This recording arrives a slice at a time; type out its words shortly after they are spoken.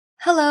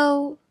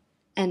Hello,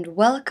 and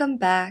welcome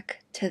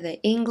back to the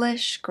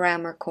English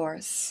Grammar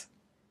course.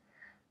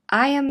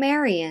 I am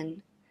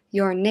Marian,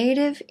 your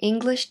native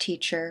English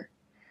teacher,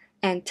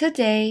 and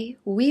today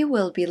we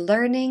will be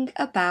learning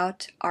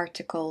about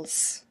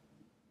articles.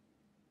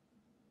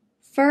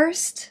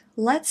 First,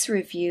 let's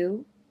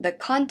review the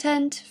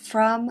content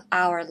from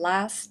our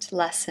last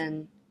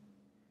lesson.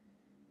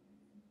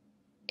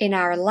 In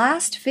our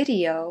last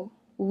video,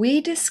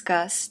 we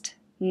discussed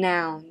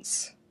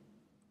nouns.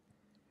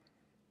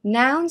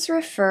 Nouns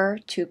refer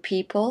to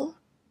people,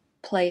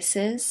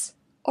 places,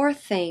 or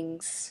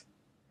things.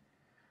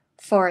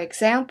 For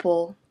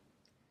example,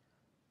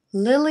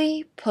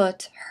 Lily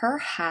put her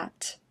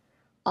hat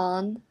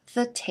on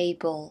the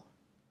table.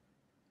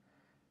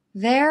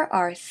 There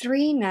are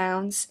three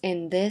nouns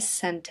in this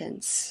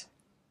sentence.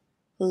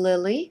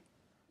 Lily,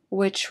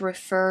 which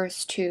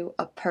refers to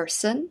a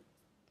person,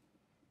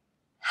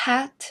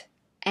 hat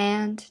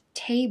and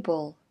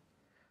table,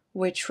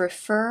 which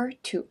refer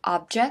to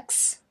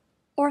objects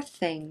or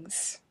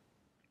things.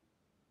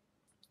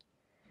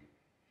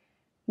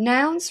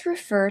 Nouns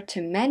refer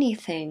to many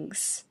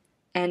things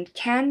and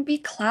can be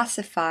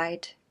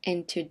classified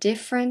into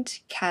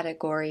different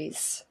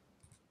categories.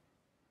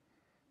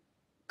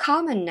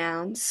 Common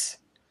nouns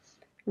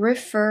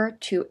refer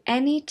to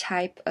any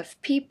type of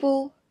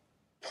people,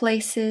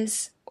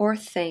 places, or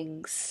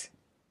things.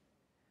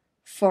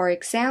 For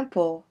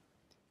example,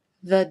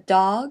 the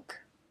dog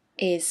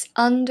is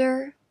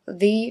under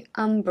the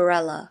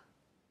umbrella.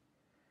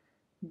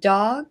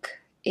 Dog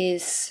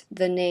is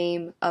the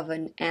name of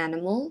an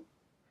animal,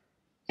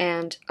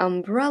 and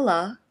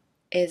umbrella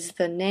is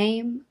the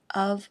name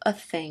of a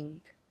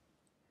thing.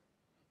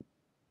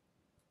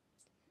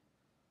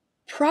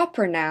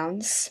 Proper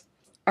nouns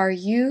are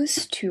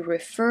used to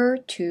refer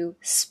to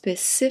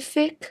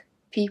specific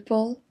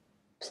people,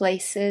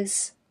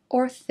 places,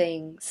 or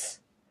things.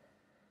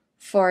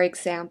 For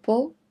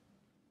example,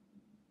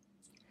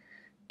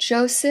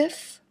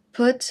 Joseph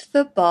put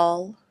the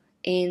ball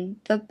in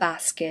the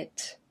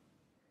basket.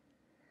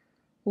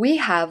 We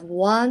have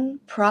one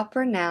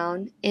proper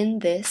noun in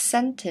this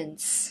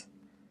sentence,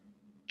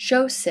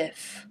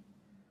 Joseph,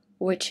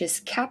 which is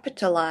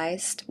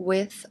capitalized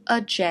with a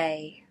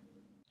J.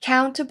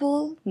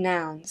 Countable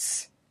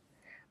nouns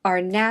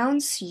are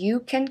nouns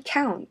you can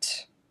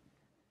count.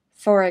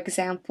 For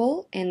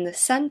example, in the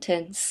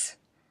sentence,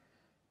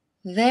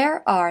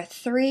 there are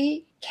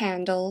 3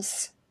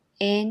 candles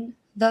in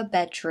the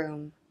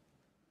bedroom.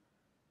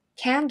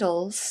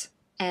 Candles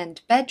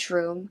and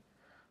bedroom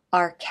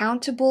are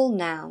countable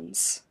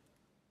nouns.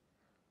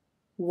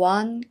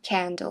 1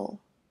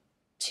 candle,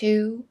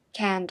 2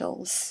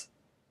 candles,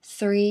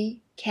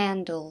 3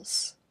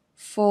 candles,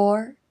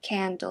 4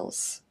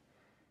 candles,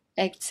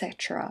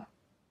 etc.,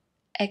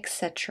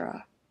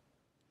 etc.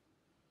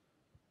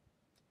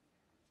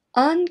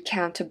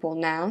 Uncountable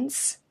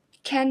nouns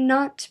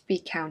cannot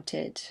be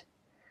counted,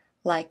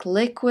 like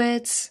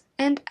liquids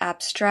and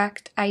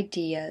abstract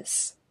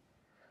ideas.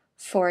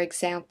 For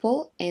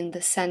example, in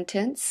the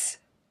sentence,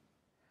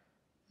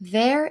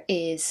 there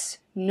is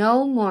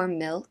no more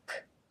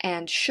milk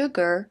and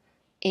sugar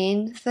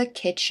in the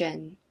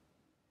kitchen.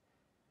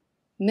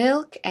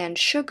 Milk and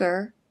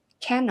sugar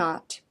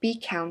cannot be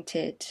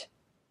counted.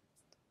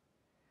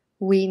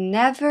 We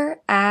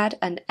never add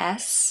an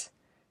S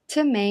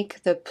to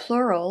make the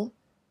plural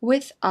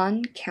with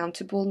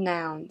uncountable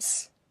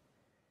nouns.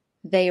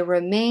 They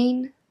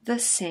remain the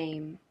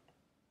same.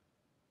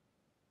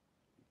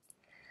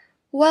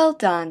 Well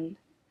done!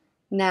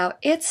 Now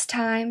it's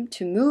time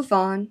to move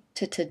on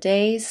to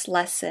today's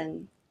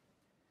lesson.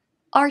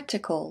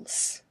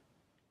 Articles.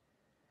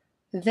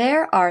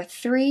 There are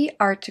 3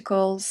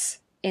 articles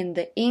in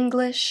the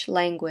English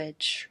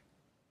language.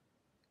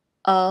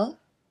 A,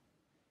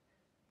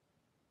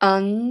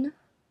 un,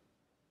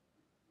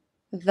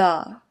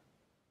 the.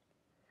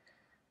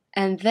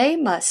 And they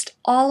must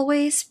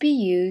always be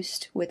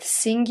used with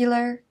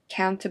singular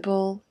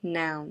countable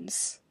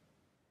nouns.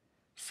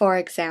 For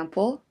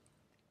example,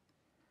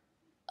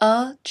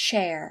 a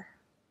chair,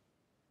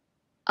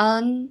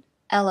 an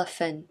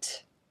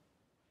elephant,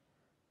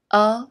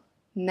 a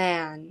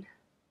man,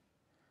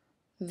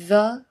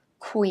 the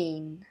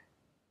queen.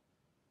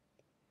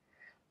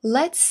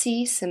 Let's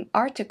see some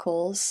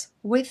articles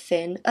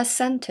within a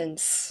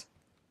sentence.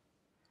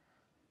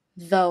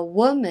 The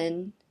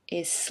woman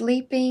is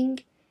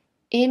sleeping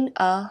in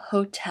a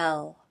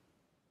hotel.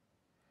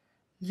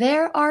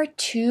 There are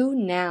 2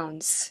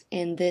 nouns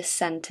in this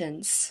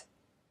sentence,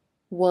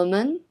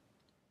 woman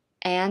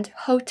and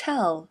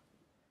hotel.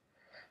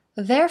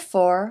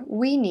 Therefore,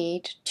 we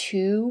need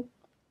 2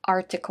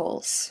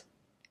 articles.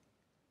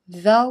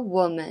 The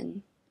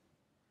woman,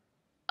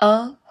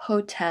 a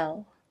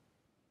hotel.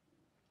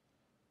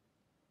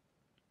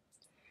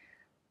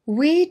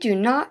 We do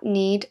not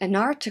need an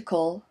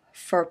article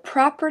for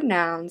proper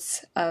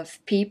nouns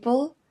of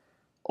people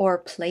or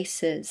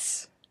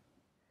places.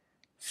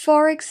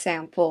 For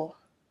example,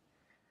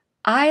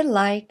 I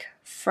like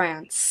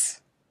France.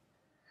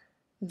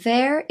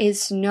 There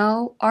is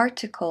no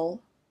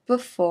article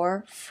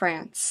before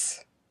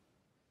France.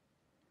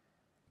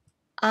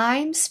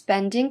 I'm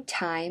spending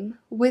time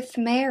with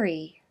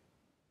Mary.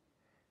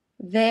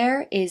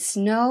 There is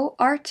no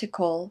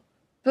article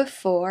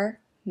before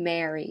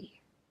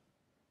Mary.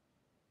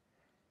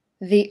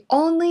 The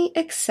only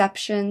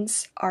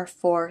exceptions are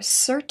for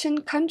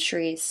certain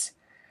countries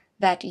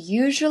that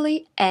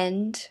usually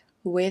end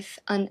with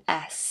an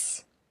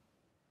S.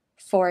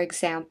 For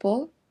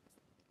example,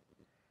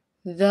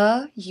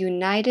 the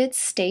United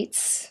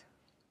States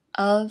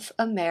of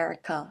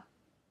America,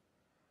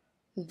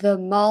 the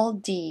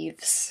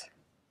Maldives,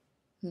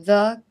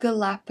 the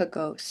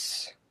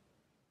Galapagos.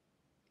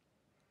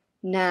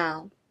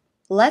 Now,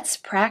 let's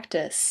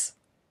practice.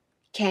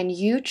 Can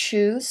you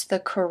choose the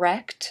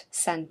correct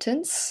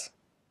sentence?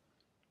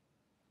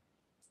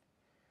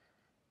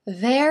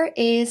 There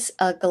is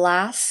a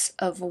glass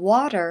of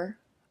water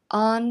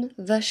on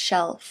the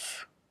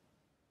shelf.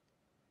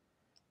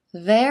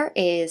 There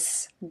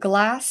is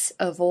glass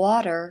of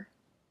water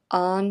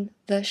on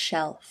the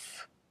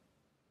shelf.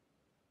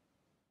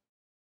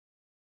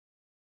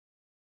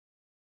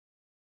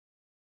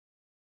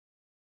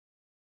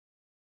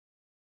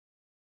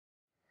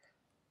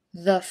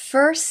 The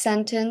first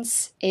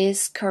sentence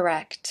is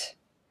correct.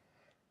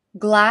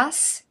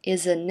 Glass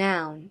is a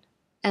noun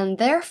and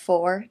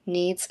therefore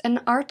needs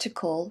an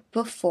article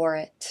before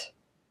it.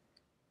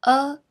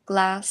 A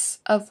glass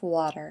of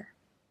water.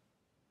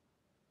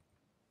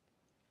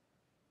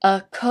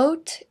 A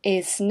coat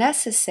is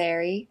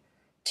necessary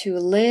to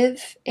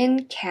live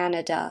in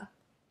Canada.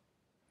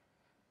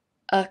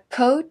 A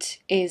coat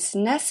is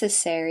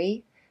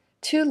necessary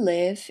to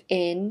live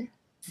in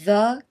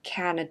the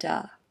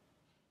Canada.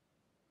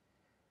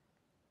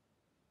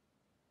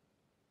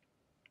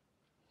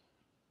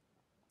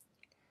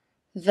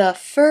 The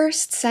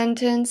first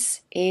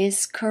sentence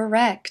is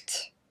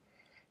correct.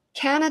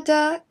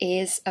 Canada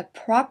is a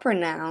proper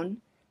noun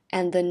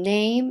and the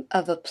name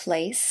of a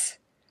place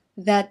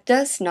that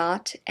does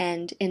not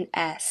end in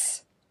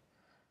S.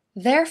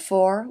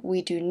 Therefore,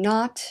 we do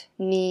not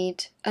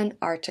need an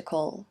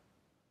article.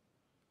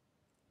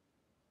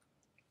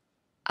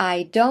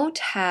 I don't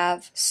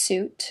have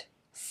suit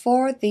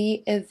for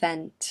the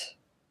event.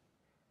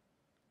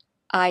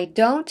 I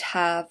don't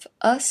have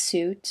a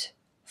suit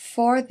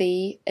for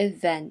the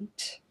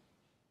event.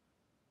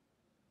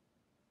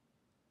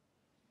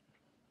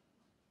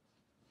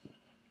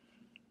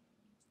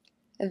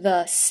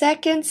 The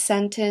second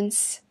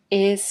sentence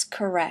is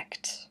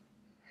correct.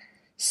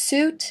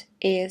 Suit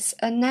is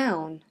a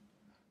noun.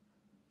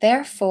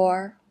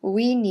 Therefore,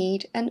 we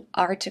need an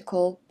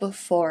article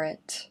before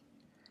it.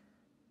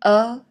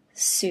 A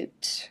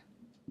suit.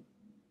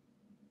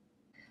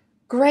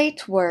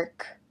 Great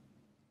work!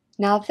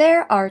 Now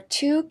there are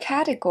two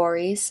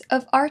categories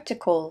of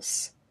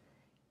articles,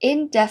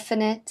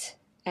 indefinite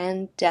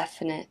and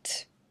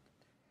definite.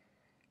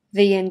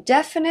 The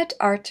indefinite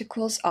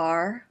articles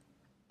are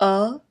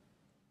a,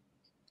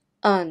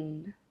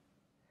 un.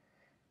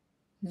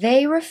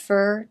 They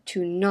refer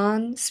to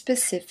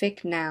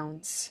non-specific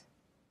nouns.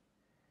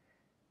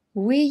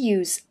 We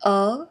use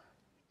a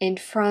in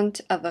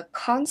front of a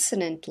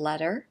consonant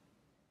letter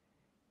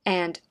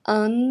and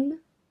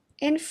un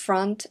in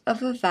front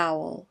of a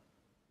vowel.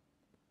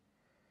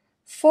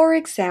 For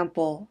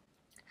example,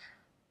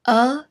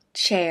 a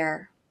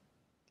chair.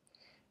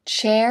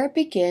 Chair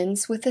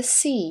begins with a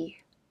C,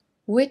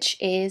 which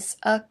is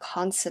a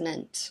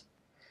consonant.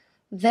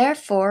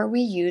 Therefore, we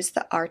use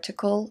the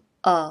article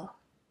a.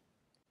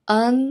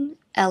 An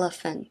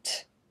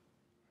elephant.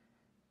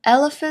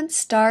 Elephant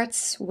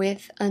starts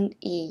with an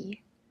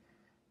E.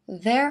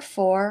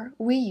 Therefore,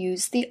 we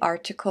use the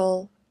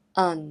article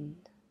un.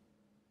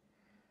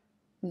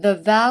 The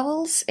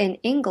vowels in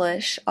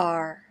English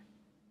are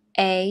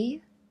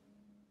A,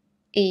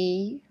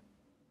 E,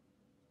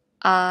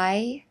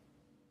 I,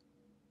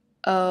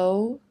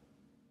 O,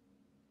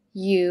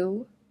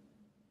 U,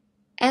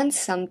 and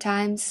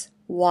sometimes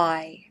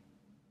Y.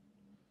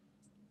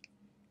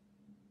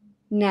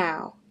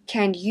 Now,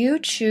 can you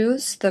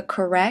choose the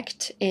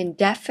correct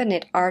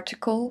indefinite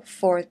article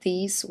for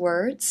these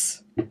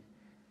words?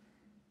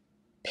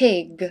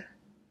 Pig,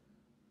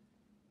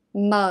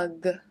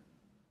 mug,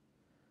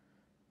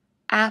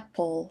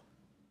 apple,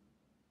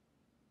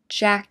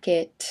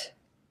 jacket,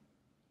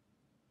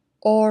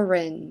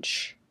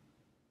 orange.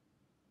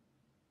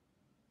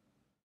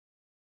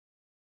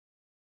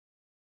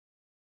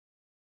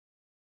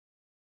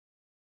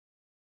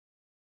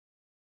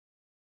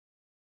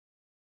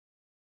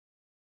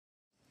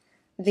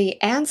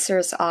 The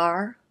answers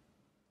are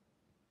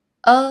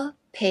a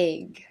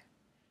pig,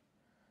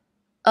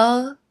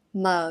 a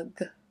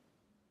mug,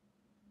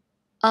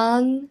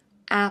 an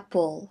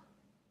apple,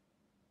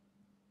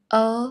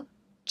 a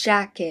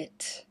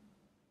jacket,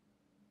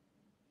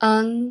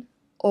 an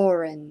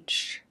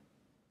orange.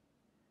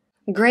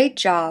 Great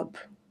job!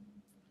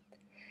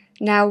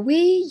 Now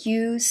we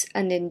use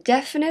an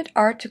indefinite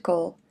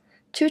article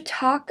to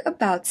talk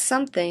about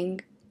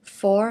something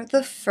for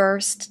the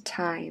first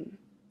time.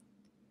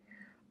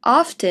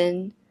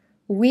 Often,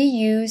 we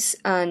use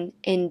an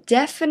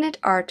indefinite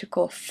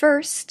article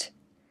first,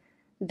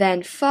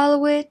 then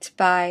follow it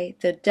by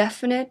the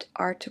definite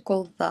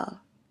article the.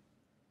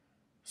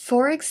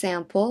 For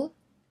example,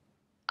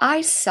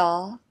 I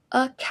saw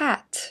a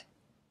cat.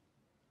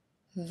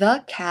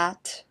 The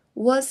cat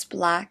was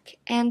black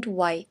and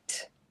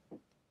white.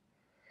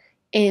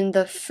 In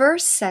the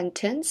first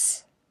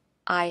sentence,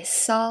 I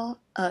saw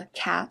a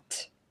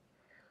cat,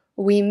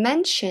 we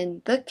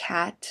mention the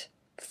cat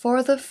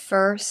for the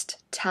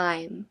first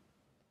time.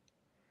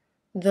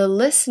 The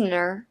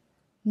listener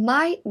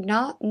might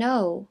not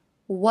know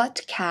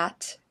what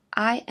cat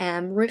I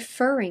am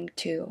referring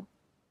to.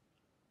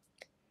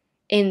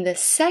 In the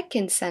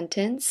second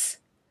sentence,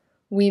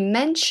 we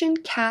mention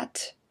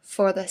cat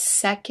for the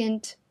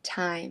second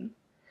time.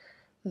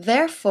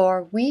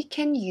 Therefore, we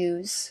can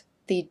use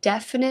the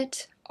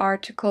definite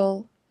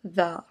article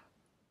the.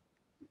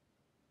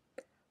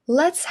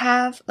 Let's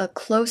have a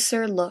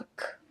closer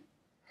look.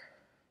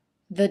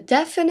 The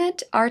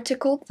definite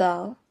article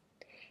the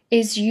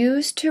is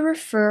used to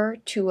refer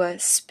to a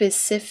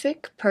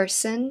specific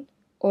person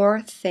or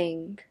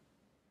thing.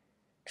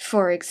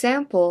 For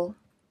example,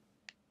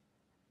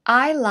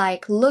 I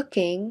like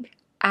looking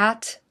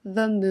at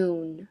the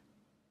moon.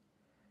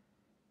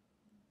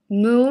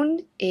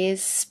 Moon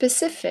is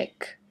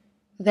specific.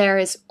 There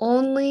is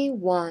only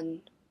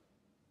one.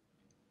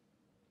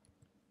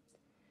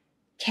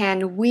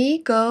 Can we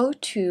go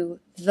to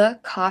the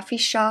coffee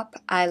shop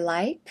I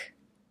like?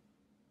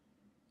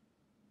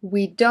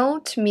 We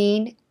don't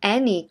mean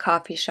any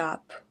coffee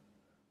shop.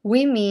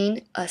 We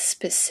mean a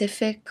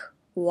specific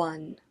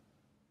one.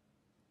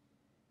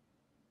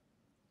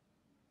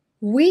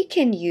 We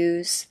can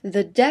use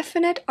the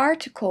definite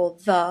article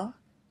the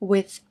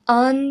with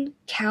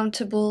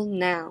uncountable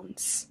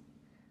nouns.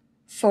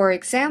 For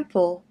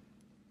example,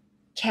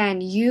 can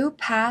you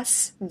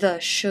pass the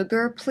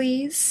sugar,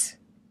 please?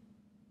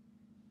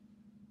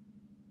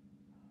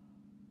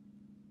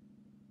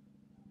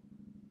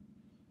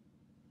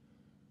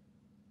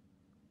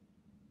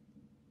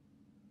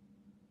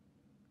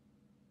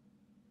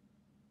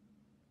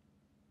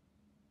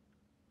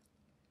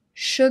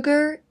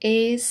 Sugar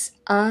is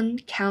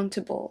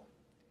uncountable.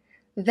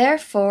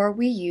 Therefore,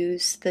 we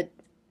use the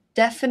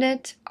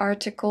definite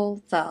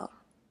article the.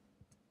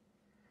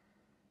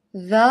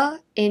 The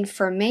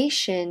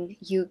information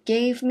you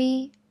gave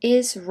me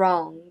is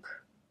wrong.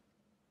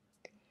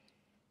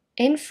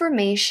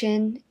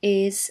 Information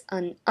is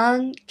an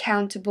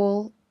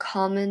uncountable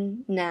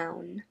common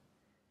noun.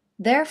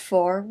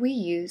 Therefore, we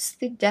use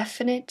the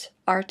definite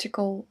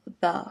article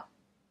the.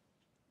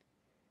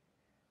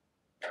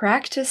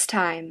 Practice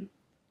time.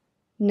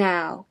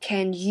 Now,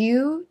 can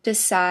you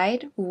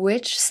decide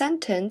which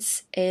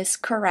sentence is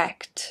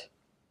correct?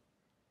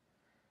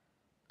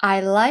 I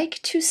like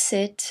to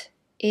sit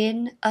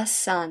in a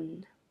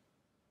sun.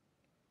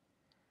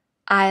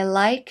 I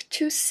like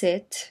to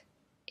sit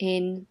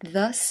in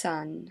the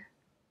sun.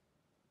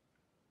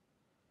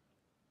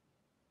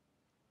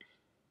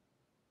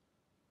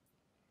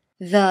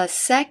 The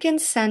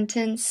second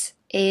sentence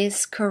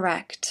is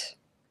correct.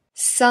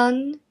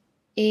 Sun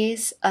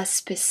is a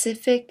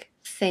specific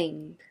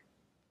thing.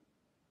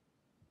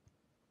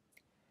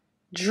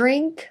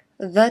 Drink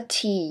the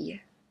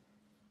tea.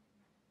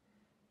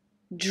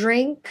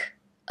 Drink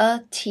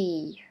a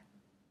tea.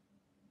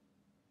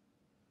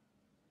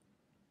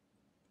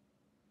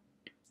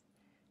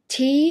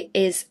 Tea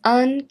is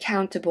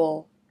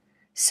uncountable,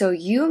 so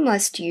you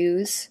must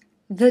use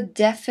the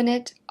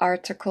definite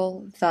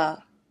article the.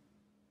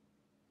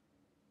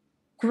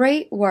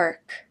 Great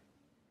work!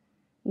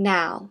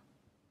 Now,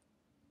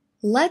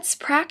 let's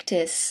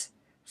practice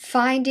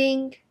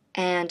finding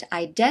and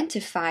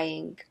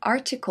identifying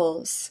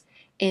articles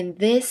in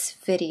this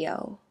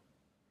video.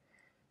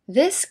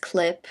 This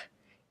clip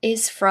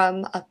is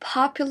from a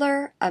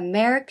popular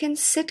American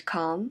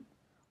sitcom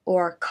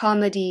or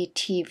comedy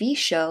TV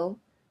show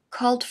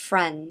called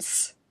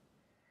Friends.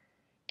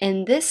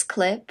 In this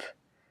clip,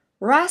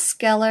 Ross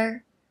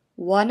Geller,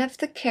 one of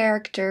the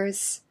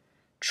characters,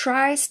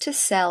 tries to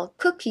sell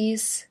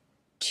cookies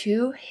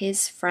to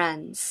his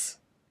friends.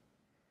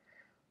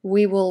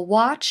 We will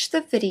watch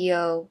the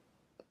video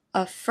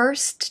a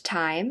first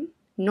time,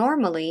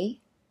 normally,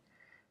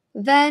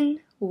 then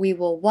we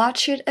will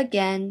watch it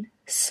again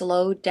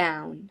slowed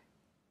down.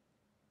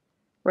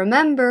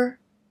 Remember,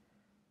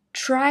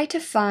 try to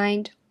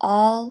find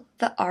all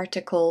the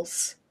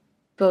articles,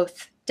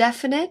 both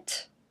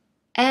definite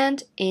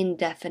and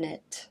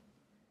indefinite.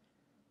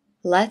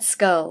 Let's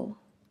go.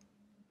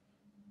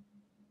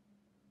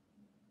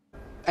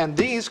 And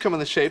these come in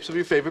the shapes of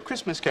your favorite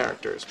Christmas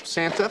characters: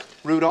 Santa,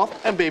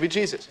 Rudolph, and Baby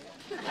Jesus.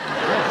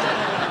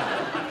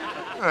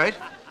 All right,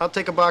 I'll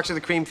take a box of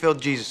the cream-filled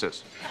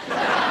Jesuses.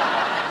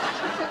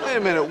 Wait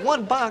a minute,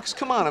 one box?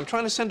 Come on, I'm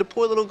trying to send a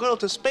poor little girl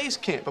to space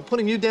camp. I'm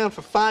putting you down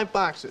for 5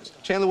 boxes.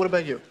 Chandler, what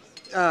about you?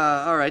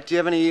 All right, do you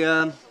have any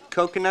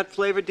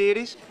coconut-flavored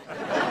deities?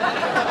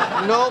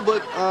 No,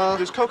 but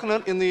there's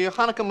coconut in the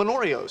Hanukkah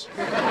Menorios.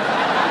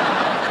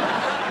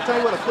 I'll tell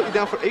you what, I'll put you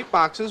down for 8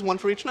 boxes, 1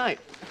 for each night.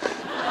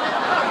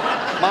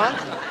 Mom?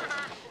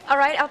 All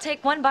right, I'll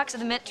take 1 box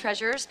of the mint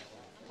treasures.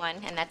 1,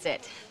 and that's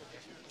it.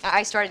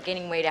 I started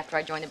gaining weight after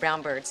I joined the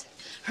brown birds.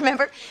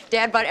 Remember,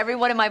 Dad bought every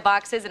one of my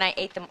boxes and I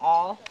ate them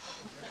all.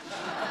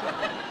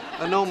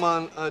 No,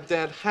 Mom.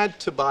 Dad had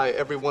to buy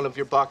every one of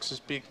your boxes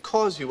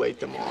because you ate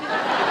them all.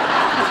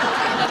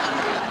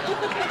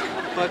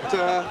 But,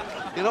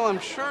 you know, I'm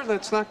sure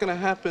that's not going to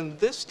happen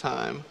this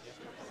time.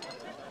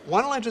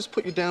 Why don't I just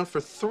put you down for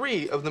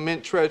 3 of the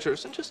mint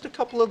treasures and just a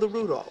couple of the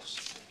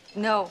Rudolphs?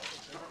 No.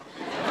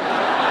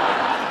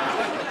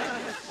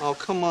 Oh,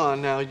 come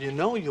on now. You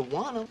know you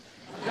want them.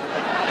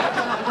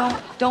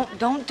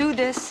 Don't do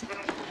this.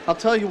 I'll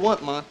tell you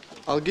what, Ma.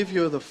 I'll give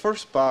you the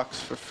first box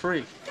for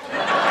free. Oh,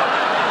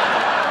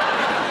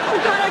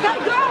 God, I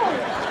gotta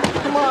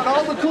go! Come on,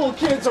 all the cool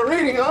kids are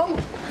eating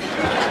them.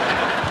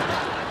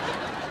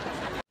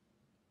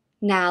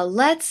 Now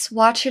let's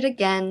watch it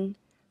again,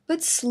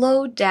 but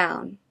slow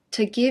down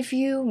to give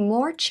you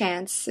more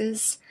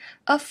chances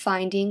of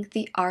finding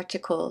the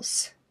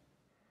articles.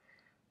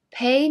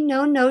 Pay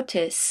no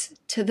notice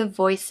to the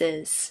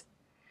voices.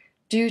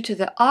 Due to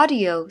the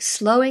audio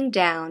slowing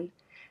down,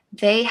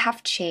 they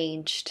have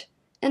changed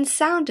and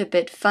sound a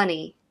bit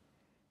funny.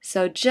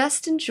 So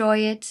just enjoy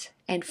it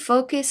and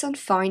focus on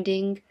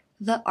finding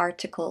the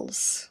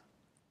articles.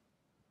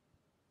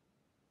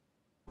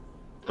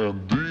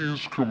 And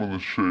these come in the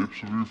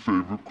shapes of your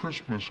favorite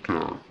Christmas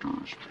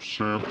characters: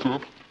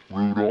 Santa,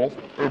 Rudolph,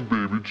 and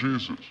Baby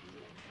Jesus.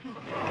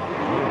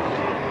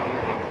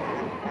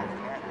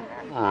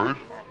 Alright,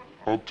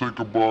 I'll take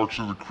a box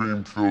of the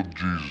cream-filled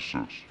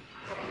Jesuses.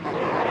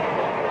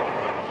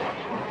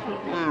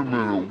 Wait a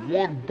minute,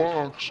 1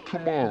 box?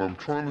 Come on, I'm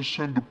trying to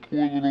send a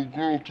poor little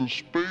girl to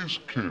space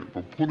camp.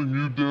 I'm putting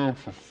you down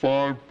for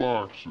 5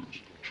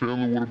 boxes.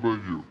 Chandler, what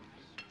about you?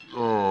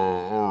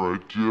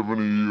 Alright, do you have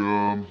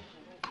any,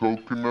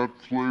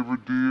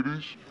 coconut-flavored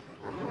deities?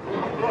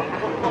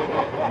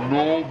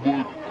 No,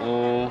 but,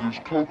 there's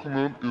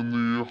coconut in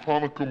the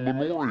Hanukkah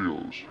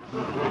menorahs.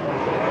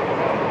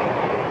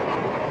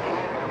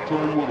 I'll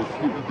tell you what, I'll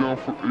put you down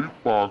for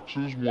 8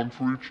 boxes, 1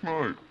 for each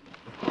night.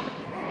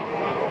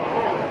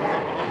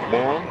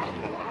 Mom?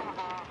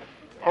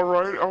 All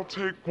right, I'll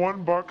take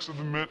 1 box of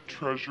the mint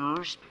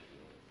treasures.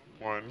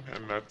 1,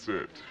 and that's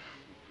it.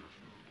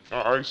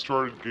 I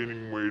started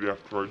gaining weight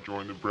after I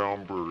joined the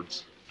brown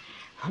birds.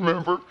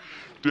 Remember,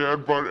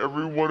 Dad bought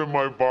every one of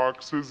my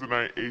boxes and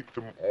I ate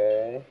them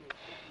all.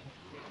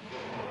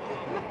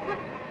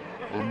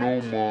 I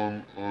know,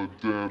 Mom,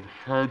 Dad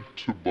had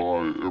to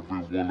buy every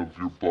one of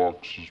your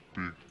boxes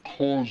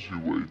because you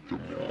ate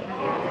them all.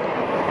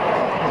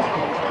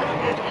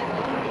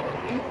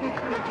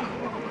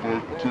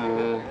 But,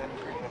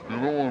 you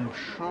know, I'm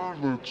sure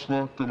that's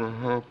not gonna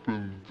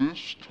happen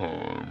this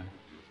time.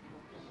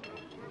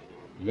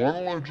 Why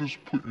don't I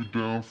just put you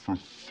down for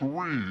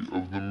 3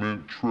 of the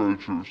mint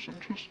treasures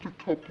and just a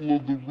couple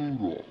of the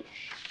Rudolphs?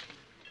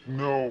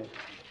 No.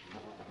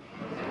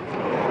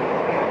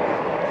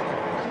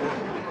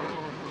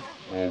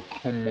 Oh,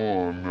 come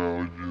on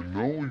now, you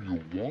know you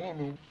want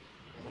them.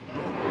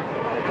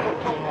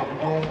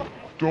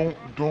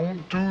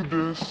 Don't do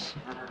this.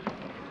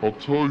 I'll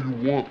tell you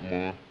what,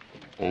 Ma.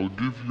 I'll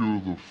give you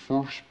the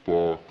first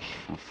box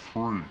for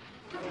free.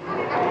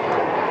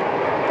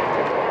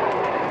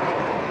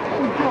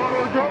 Oh, God, I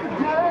gotta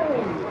go!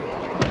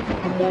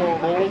 Come on,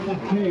 all the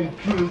cool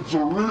kids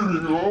are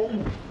eating them.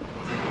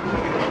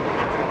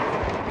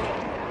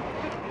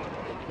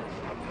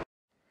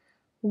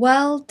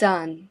 Well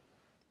done.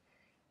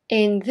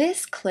 In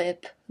this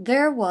clip,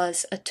 there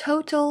was a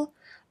total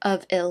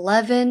of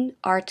 11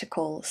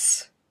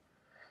 articles,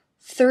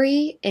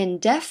 3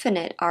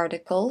 indefinite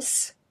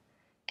articles,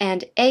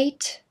 and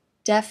 8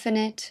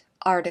 definite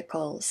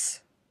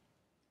articles.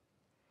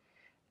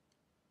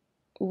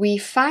 We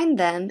find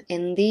them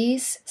in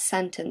these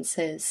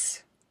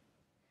sentences,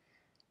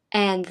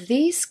 and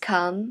these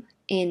come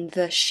in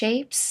the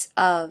shapes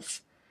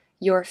of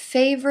your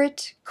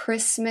favorite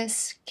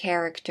Christmas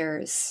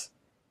characters.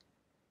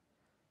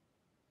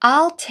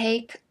 I'll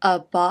take a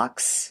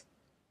box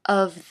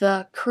of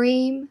the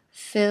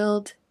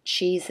cream-filled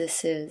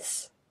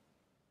Jesuses.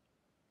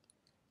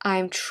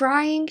 I'm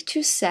trying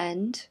to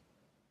send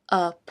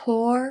a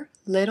poor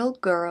little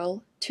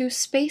girl to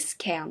space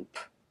camp.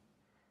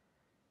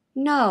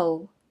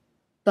 No,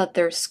 but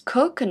there's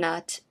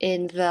coconut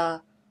in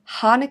the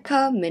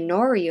Hanukkah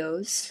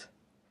menorahs.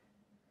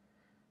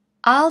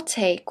 I'll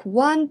take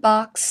 1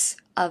 box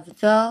of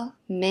the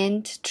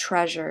mint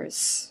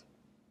treasures.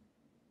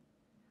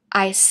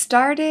 I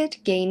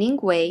started gaining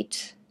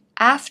weight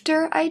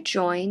after I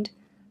joined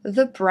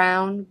the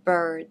brown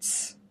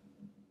birds.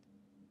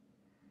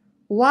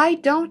 Why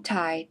don't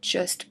I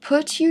just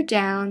put you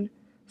down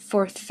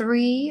for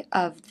 3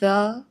 of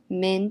the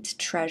mint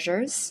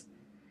treasures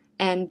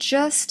and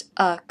just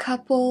a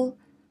couple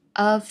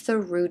of the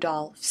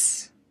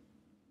Rudolphs?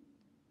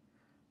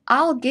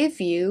 I'll give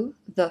you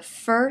the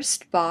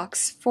first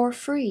box for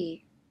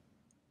free.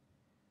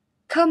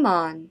 Come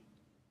on,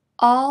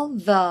 all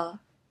the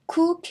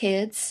cool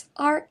kids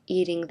are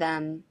eating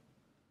them.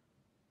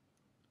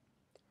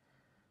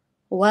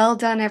 Well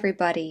done,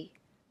 everybody.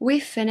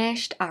 We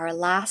finished our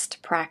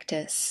last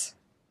practice.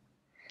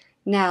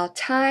 Now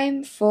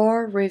time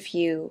for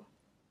review.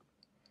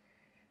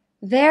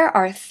 There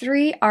are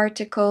 3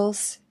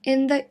 articles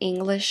in the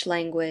English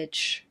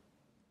language: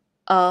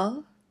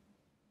 a,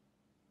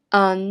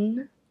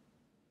 un,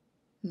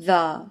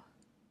 the,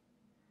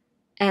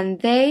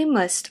 and they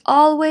must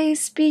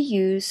always be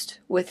used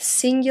with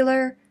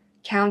singular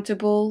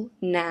countable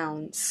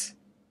nouns.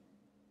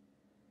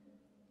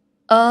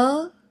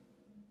 A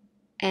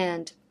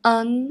and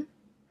un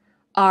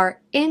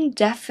are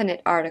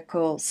indefinite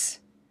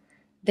articles.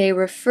 They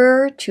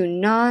refer to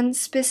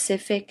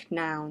non-specific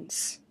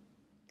nouns.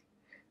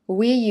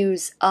 We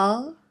use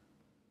a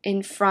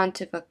in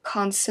front of a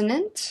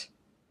consonant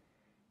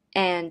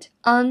and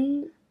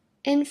un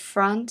in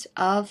front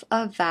of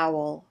a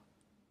vowel.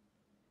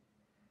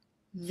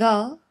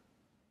 The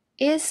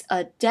is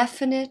a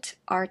definite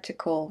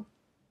article.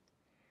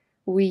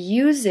 We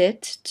use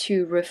it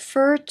to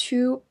refer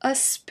to a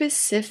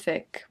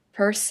specific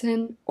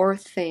person or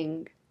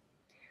thing,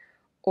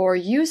 or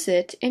use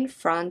it in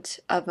front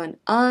of an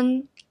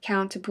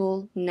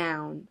uncountable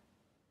noun.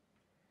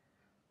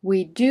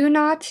 We do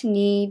not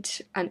need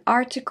an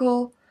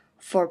article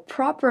for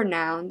proper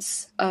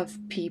nouns of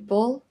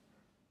people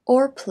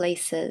or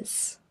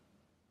places.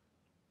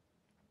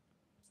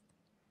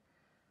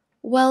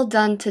 Well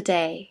done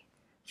today.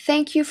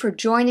 Thank you for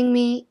joining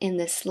me in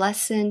this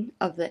lesson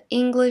of the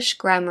English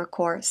grammar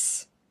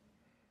course.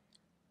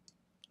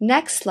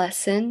 Next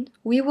lesson,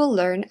 we will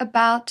learn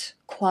about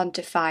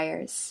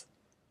quantifiers.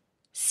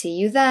 See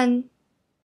you then.